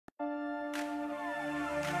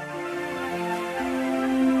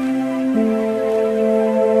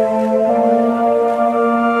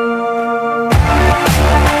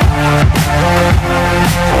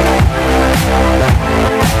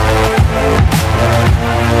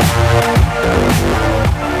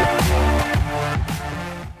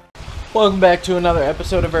Welcome back to another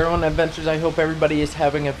episode of Erwinedventures. I hope everybody is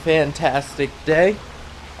having a fantastic day.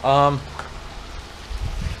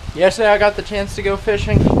 Yesterday I got the chance to go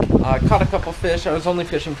fishing. I caught a couple fish. I was only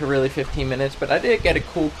fishing for really 15 minutes, but I did get a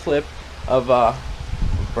cool clip of a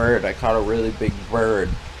bird. I caught a really big bird.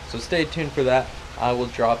 So stay tuned for that. I will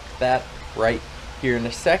drop that right here in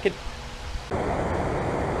a second.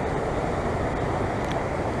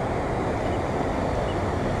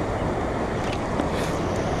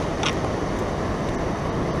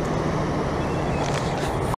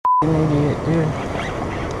 Idiot, dude.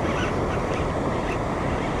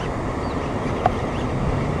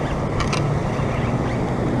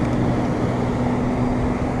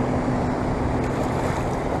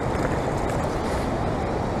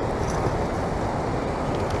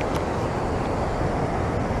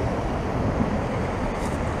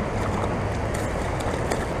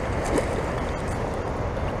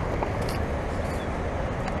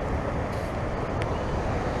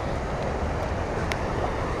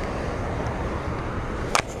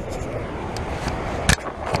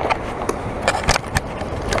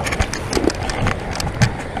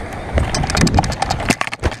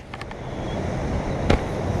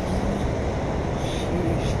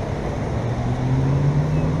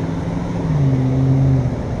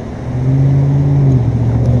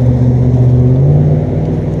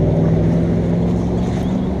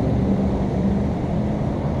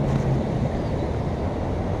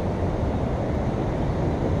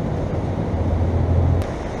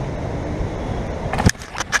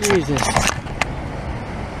 Jesus.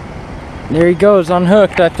 There he goes,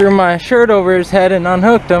 unhooked. I threw my shirt over his head and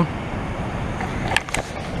unhooked him.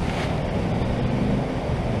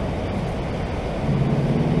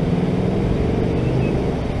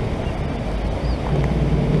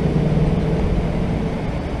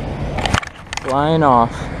 Flying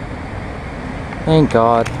off. Thank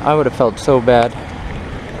God. I would have felt so bad.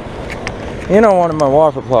 You know, I wanted my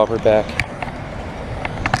water plopper back.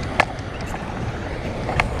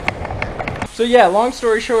 So yeah, long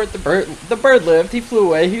story short, the bird lived. He flew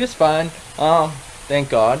away. He was fine. Thank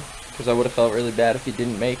God, because I would have felt really bad if he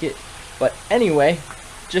didn't make it. But anyway,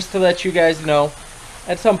 just to let you guys know,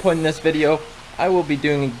 at some point in this video, I will be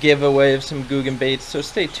doing a giveaway of some Googan baits. So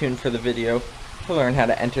stay tuned for the video to learn how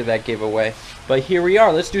to enter that giveaway. But here we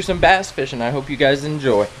are. Let's do some bass fishing. I hope you guys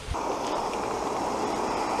enjoy.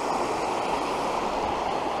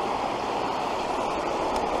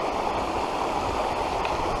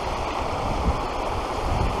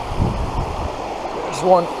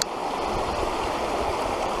 One.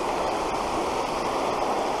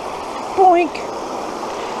 Boink.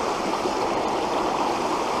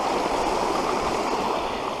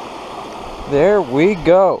 There we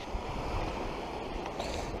go.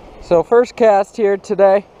 So first cast here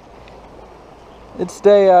today. It's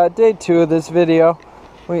day 2 of this video.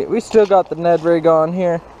 We still got the Ned Rig on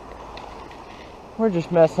here. We're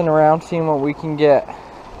just messing around, seeing what we can get.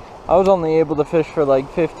 I was only able to fish for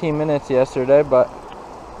like 15 minutes yesterday, but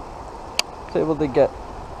I was able to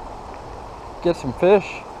get some fish.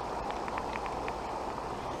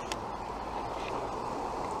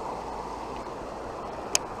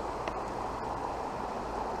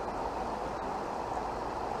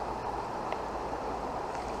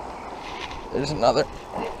 There's another.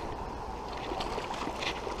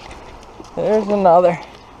 There's another.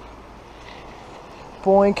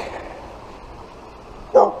 Boink.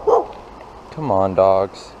 Come on,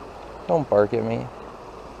 dogs. Don't bark at me.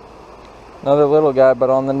 Another little guy, but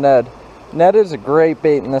on the Ned. Ned is a great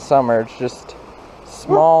bait in the summer. It's just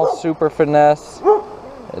small, super finesse.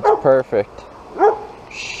 It's perfect.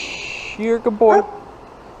 Shh, you're a good boy.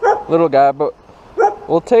 Little guy, but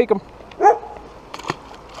we'll take him.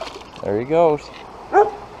 There he goes. Come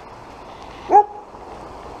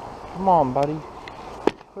on, buddy.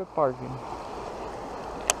 Quit barking.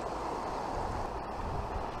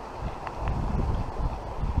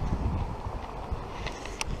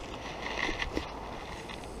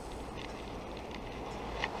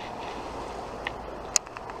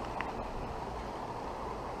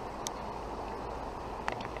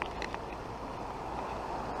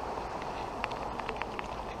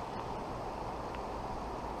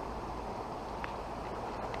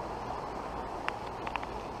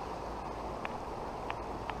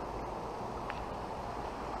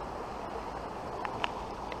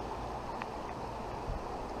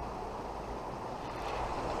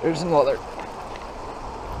 There's another.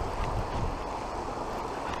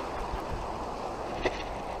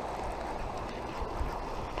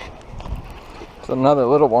 It's another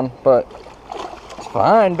little one, but it's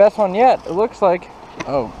fine. Best one yet, it looks like.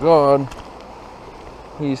 Oh God.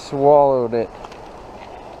 He swallowed it.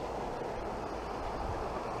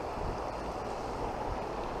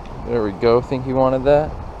 There we go. Think he wanted that?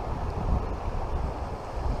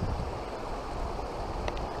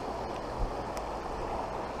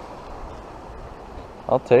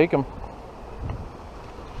 I'll take him.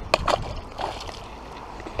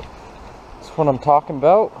 That's what I'm talking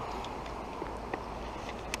about.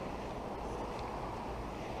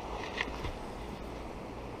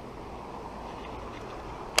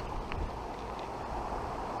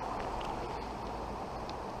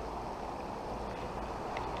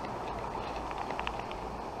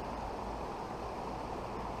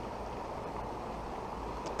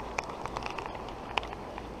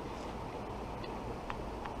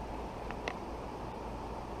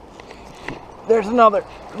 There's another.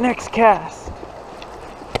 Next cast.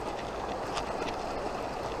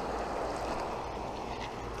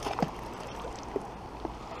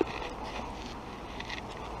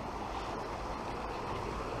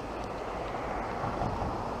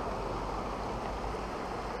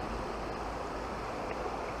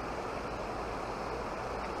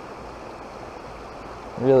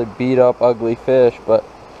 Really beat up, ugly fish, but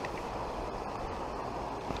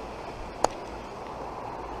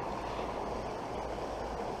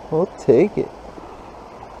we'll take it.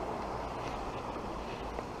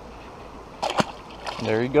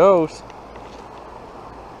 There he goes.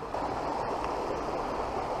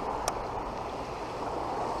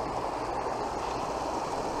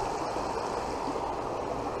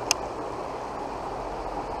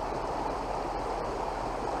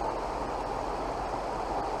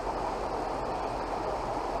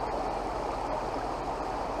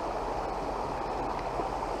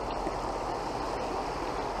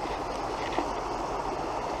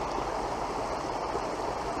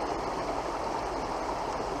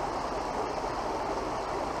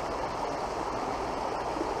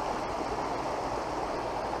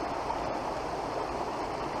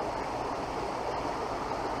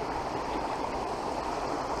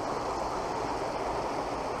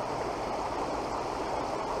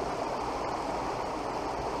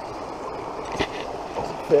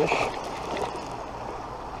 Fish.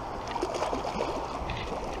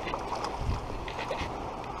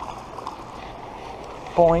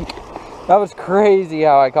 Boink. That was crazy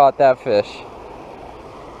how I caught that fish.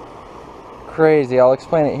 Crazy. I'll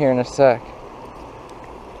explain it here in a sec.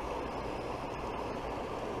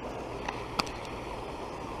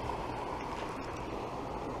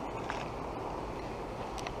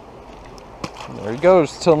 There he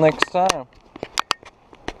goes. Till next time.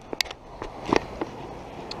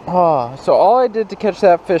 So all I did to catch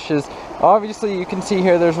that fish is, obviously you can see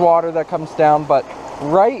here there's water that comes down, but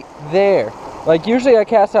right there, like usually I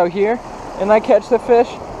cast out here and I catch the fish,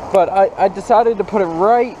 but I decided to put it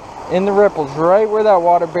right in the ripples, right where that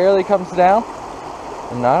water barely comes down.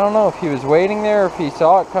 And I don't know if he was waiting there, or if he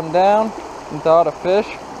saw it come down and thought a fish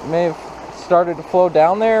may have started to flow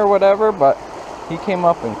down there or whatever, but he came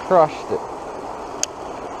up and crushed it.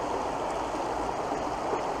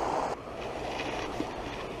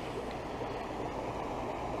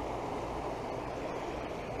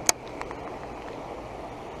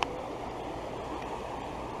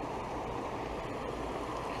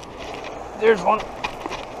 There's one.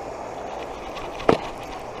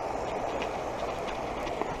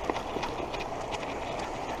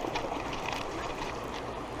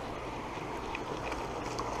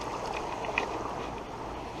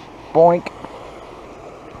 Boink.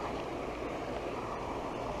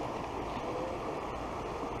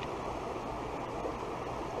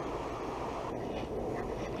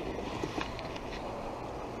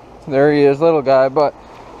 There he is, little guy, but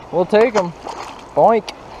we'll take him.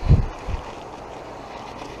 Boink.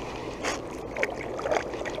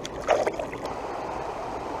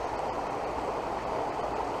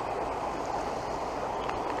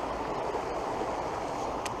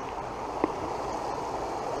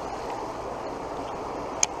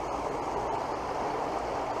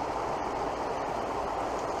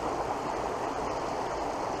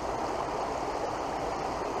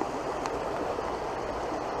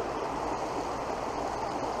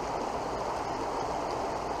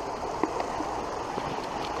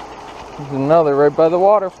 There's another right by the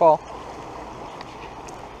waterfall.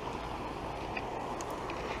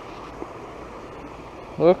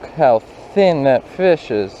 Look how thin that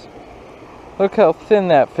fish is. Look how thin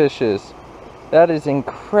that fish is. That is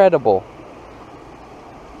incredible.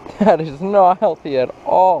 That is not healthy at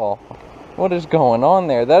all. What is going on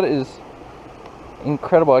there? That is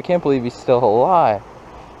incredible. I can't believe he's still alive.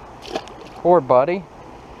 Poor buddy.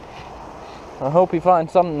 I hope he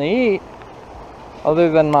finds something to eat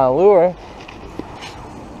other than my lure.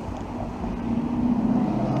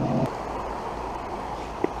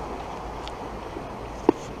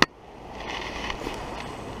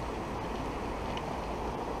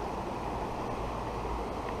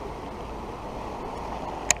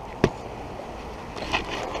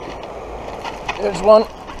 There's one.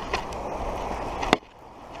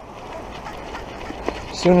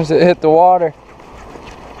 As soon as it hit the water,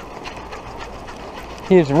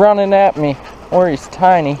 he's running at me. Or he's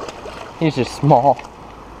tiny. He's just small.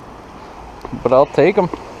 But I'll take him.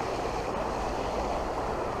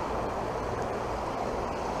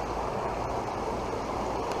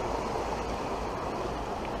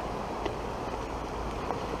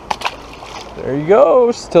 There he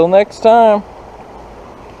goes. Till next time.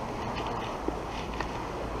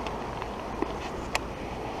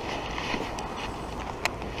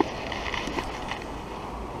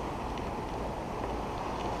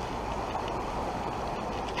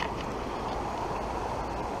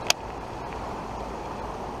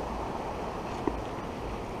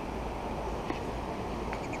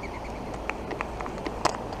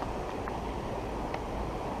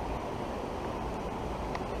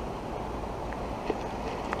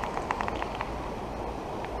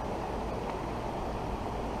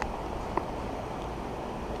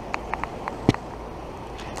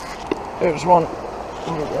 There's one.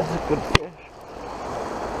 Oh, that's a good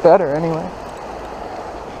fish. Better anyway.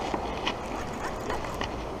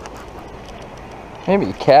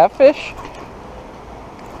 Maybe catfish?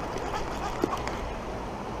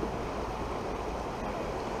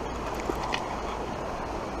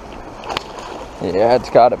 Yeah,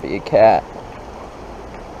 it's gotta be a cat.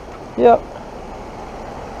 Yep.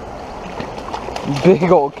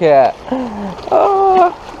 Big old cat.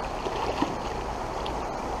 Ah.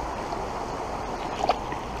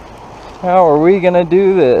 How are we gonna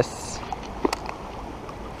do this?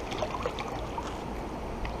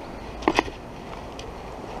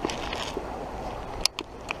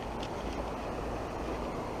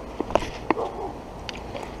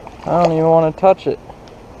 I don't even want to touch it.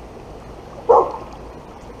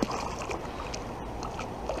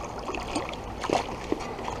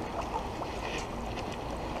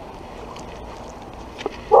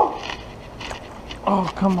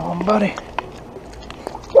 Oh, come on, buddy.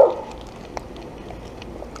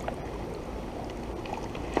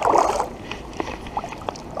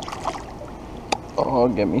 Oh,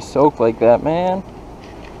 get me soaked like that, man.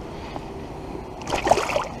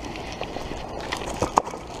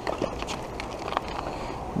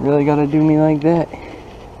 Really gotta do me like that.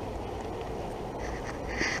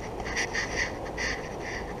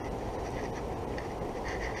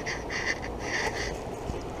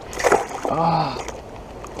 Ah,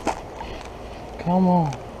 come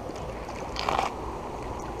on.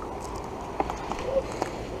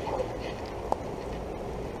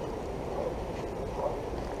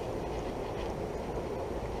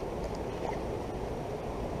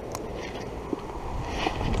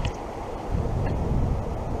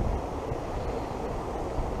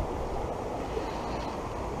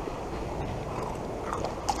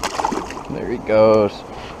 There he goes.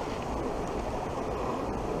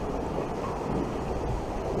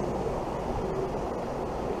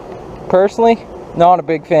 Personally, not a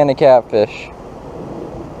big fan of catfish.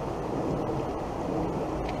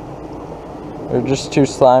 They're just too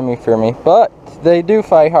slimy for me, but they do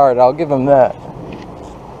fight hard, I'll give them that.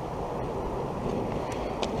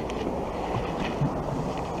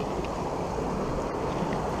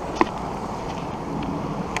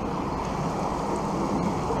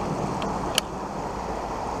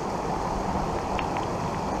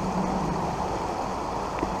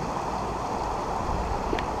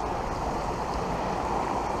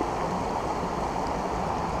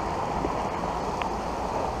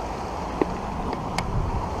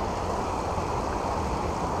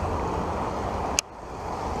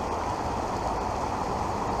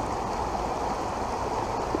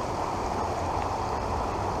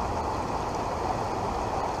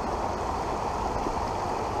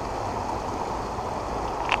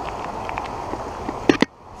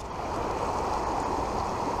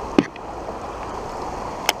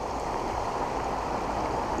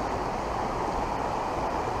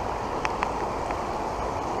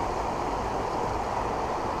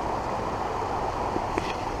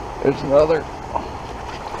 There's another.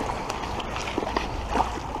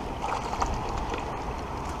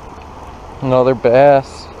 Another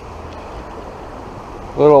bass.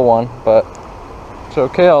 Little one, but it's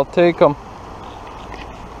okay, I'll take them.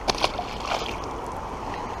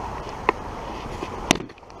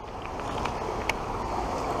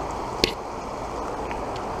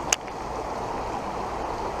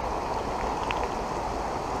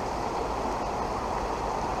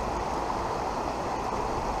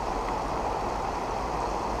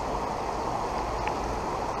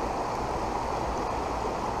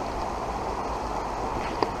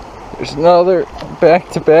 There's another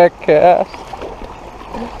back-to-back cast.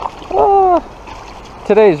 Ah.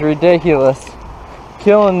 Today's ridiculous.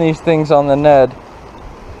 Killing these things on the Ned.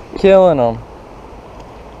 Killing them.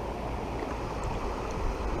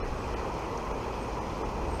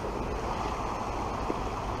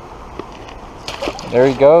 There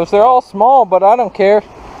he goes. They're all small, but I don't care.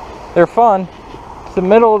 They're fun. It's the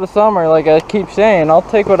middle of the summer, like I keep saying. I'll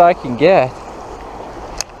take what I can get.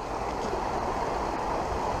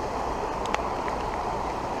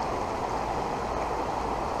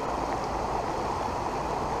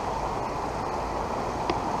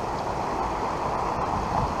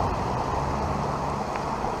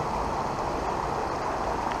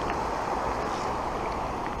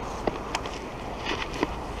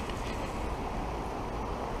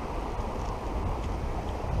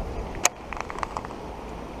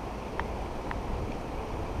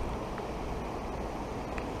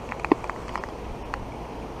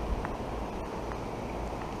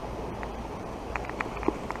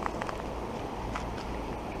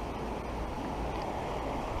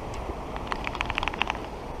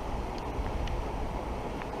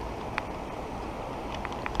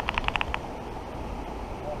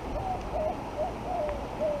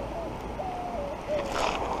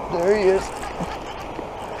 There he is.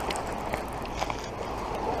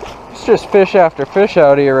 It's just fish after fish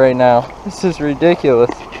out here right now. This is ridiculous.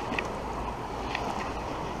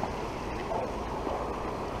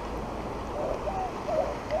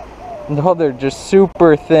 No, they're just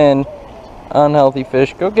super thin, unhealthy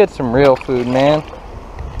fish. Go get some real food, man.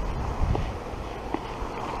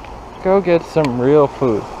 Go get some real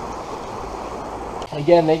food.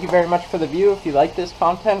 Again, thank you very much for the view. If you like this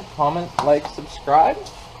content, comment, like, subscribe.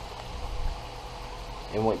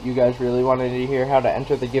 And what you guys really wanted to hear, how to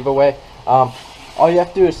enter the giveaway. All you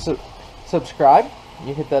have to do is subscribe.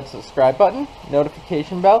 You hit that subscribe button,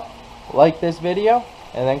 notification bell, like this video,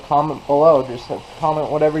 and then comment below. Just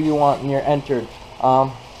comment whatever you want and you're entered.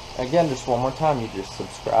 Again, just one more time, you just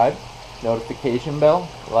subscribe, notification bell,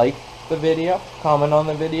 like the video, comment on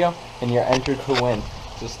the video, and you're entered to win.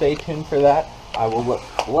 So stay tuned for that. I will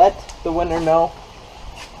let the winner know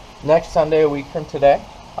next Sunday, a week from today.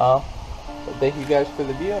 So thank you guys for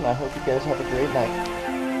the view, and I hope you guys have a great night.